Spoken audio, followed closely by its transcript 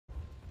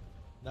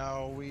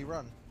Now we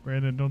run.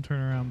 Brandon, don't turn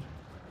around.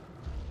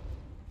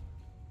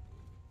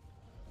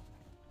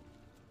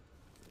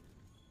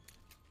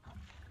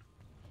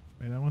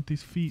 Wait, I want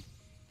these feet.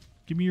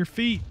 Give me your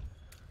feet.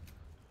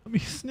 Let me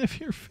sniff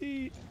your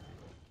feet.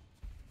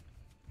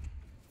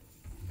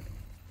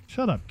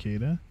 Shut up,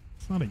 Kata.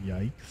 It's not a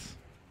yikes.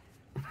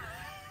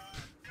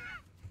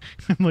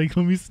 I'm like,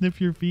 let me sniff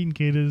your feet, and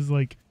Kata is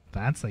like,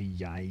 that's a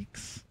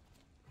yikes.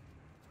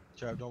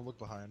 Trav, don't look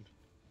behind.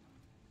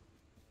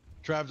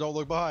 Trav, don't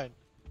look behind.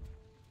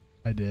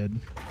 I did.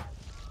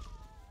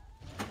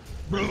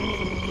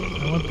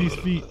 I want these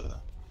feet.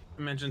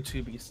 Imagine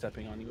 2B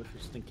stepping on you with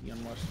your stinky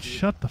unwashed feet.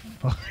 Shut the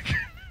fuck.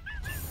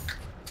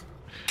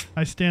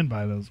 I stand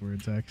by those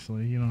words,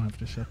 actually. You don't have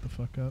to shut the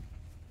fuck up.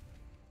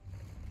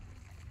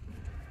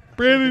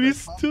 Brandon,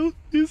 he's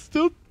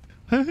still.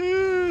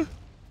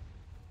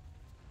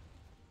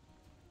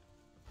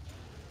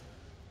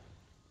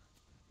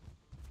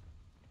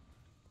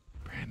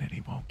 Brandon,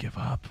 he won't give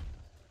up.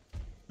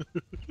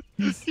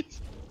 He's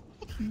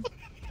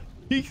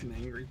He's an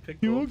angry he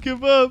pickle. won't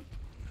give up.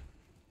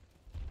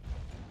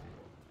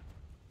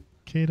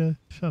 Kata,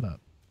 shut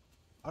up.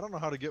 I don't know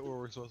how to get where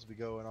we're supposed to be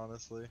going,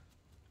 honestly.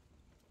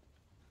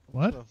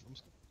 What?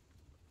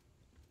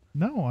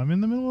 No, I'm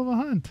in the middle of a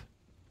hunt.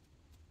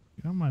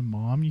 You're not my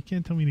mom. You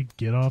can't tell me to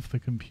get off the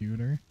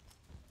computer.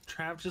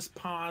 Trav, just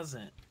pause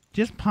it.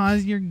 Just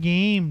pause your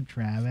game,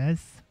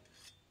 Travis.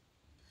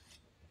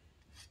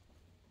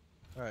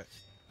 Alright.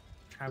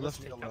 He Travis, left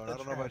me take out alone. the I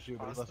don't know about trash, you,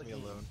 but he pause left the me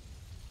game. alone.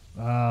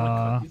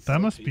 God, he's That so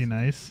must be chasing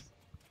nice.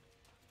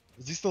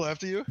 Is he still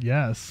after you?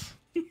 Yes.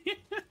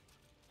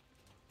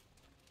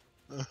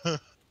 He's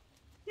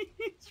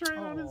right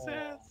on his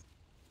ass.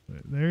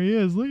 There he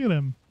is. Look at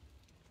him.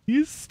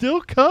 He's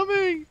still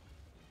coming.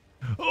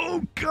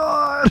 Oh,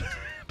 God.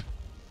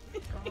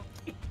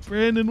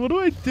 Brandon, what do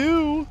I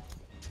do?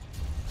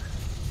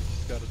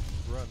 Just gotta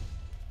run.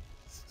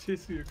 He's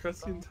chasing you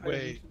across the entire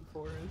Wait. ancient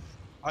forest.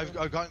 I've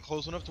gotten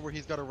close enough to where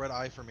he's got a red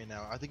eye for me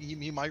now. I think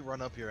he might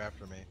run up here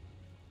after me.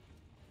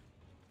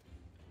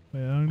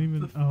 Wait, I don't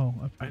even. Oh,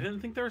 I didn't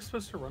think they were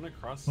supposed to run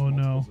across Oh,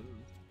 multiple no.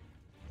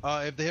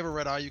 zones. If they have a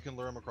red eye, you can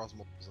lure them across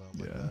multiple zones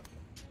like Yeah. that.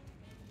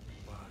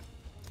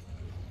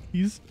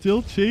 He's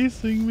still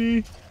chasing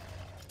me.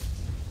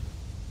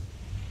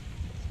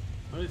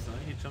 No, he's not.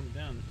 He jumped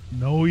down.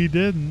 No, he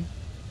didn't.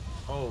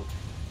 Oh,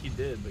 he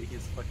did, but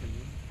he's fucking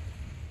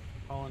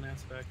hauling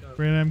ass back up.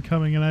 Brandon, I'm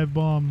coming and I have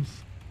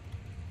bombs.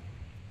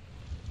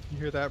 You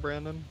hear that,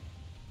 Brandon?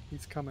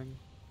 He's coming.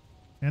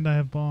 And I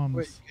have bombs.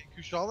 Wait,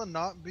 can Kushala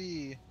not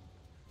be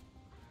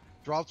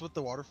dropped with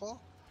the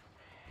waterfall?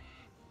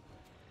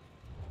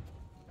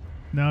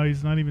 No,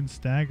 he's not even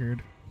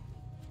staggered.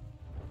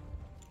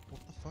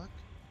 What the fuck?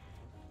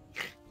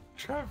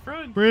 Trav,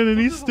 run! Brandon,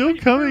 We'll he's just still wait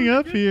for coming him to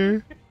up get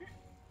here. there.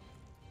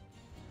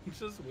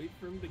 Just wait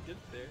for him to get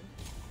there.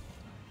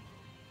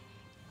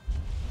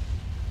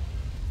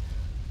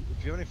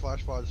 If you have any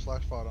flash pods,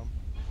 flash pod them.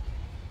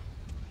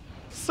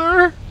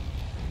 Sir?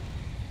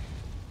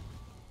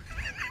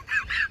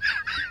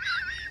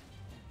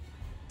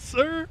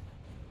 Sir?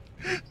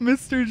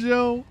 Mr.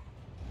 Joe?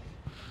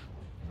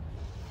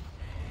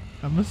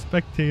 I'm a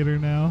spectator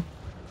now.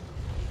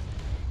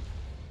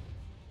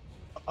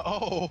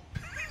 Oh!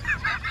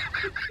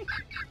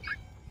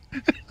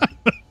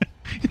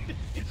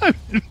 I'm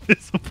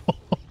invisible.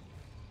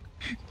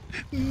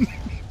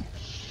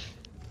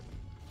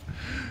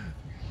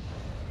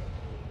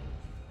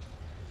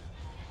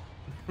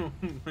 Oh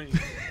my God.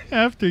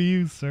 After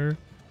you, sir.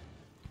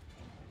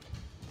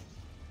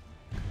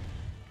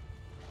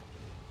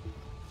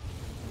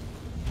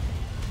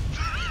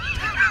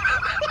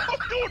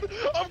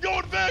 I'm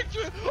going back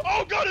to.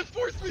 Oh god, it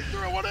forced me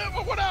through. I want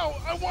out.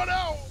 I want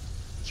out.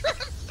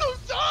 Travis,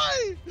 don't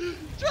die.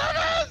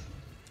 Travis.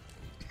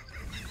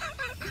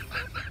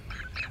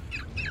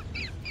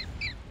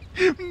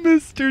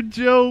 Mr.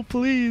 Joe,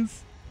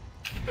 please.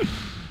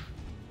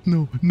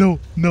 No, no,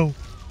 no.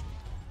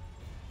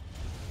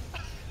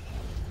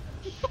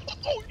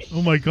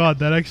 Oh my god,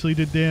 that actually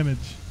did damage.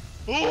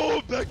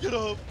 Oh, back it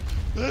up.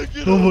 Back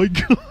it Oh up. my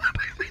god.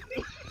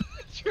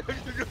 Travis,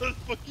 you're gonna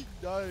fucking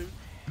die.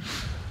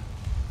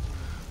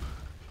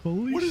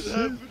 Holy What is shit.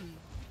 happening?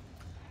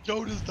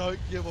 Joe does not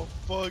give a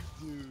fuck,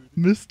 dude.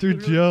 Mr.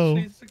 Literally Joe.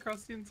 chased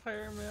across the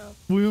entire map.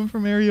 We went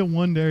from area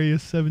 1 to area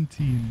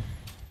 17.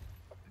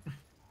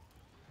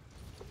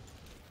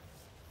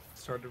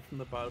 Started from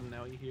the bottom,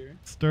 now you hear.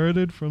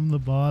 Started from the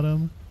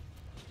bottom.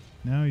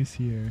 Now he's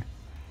here.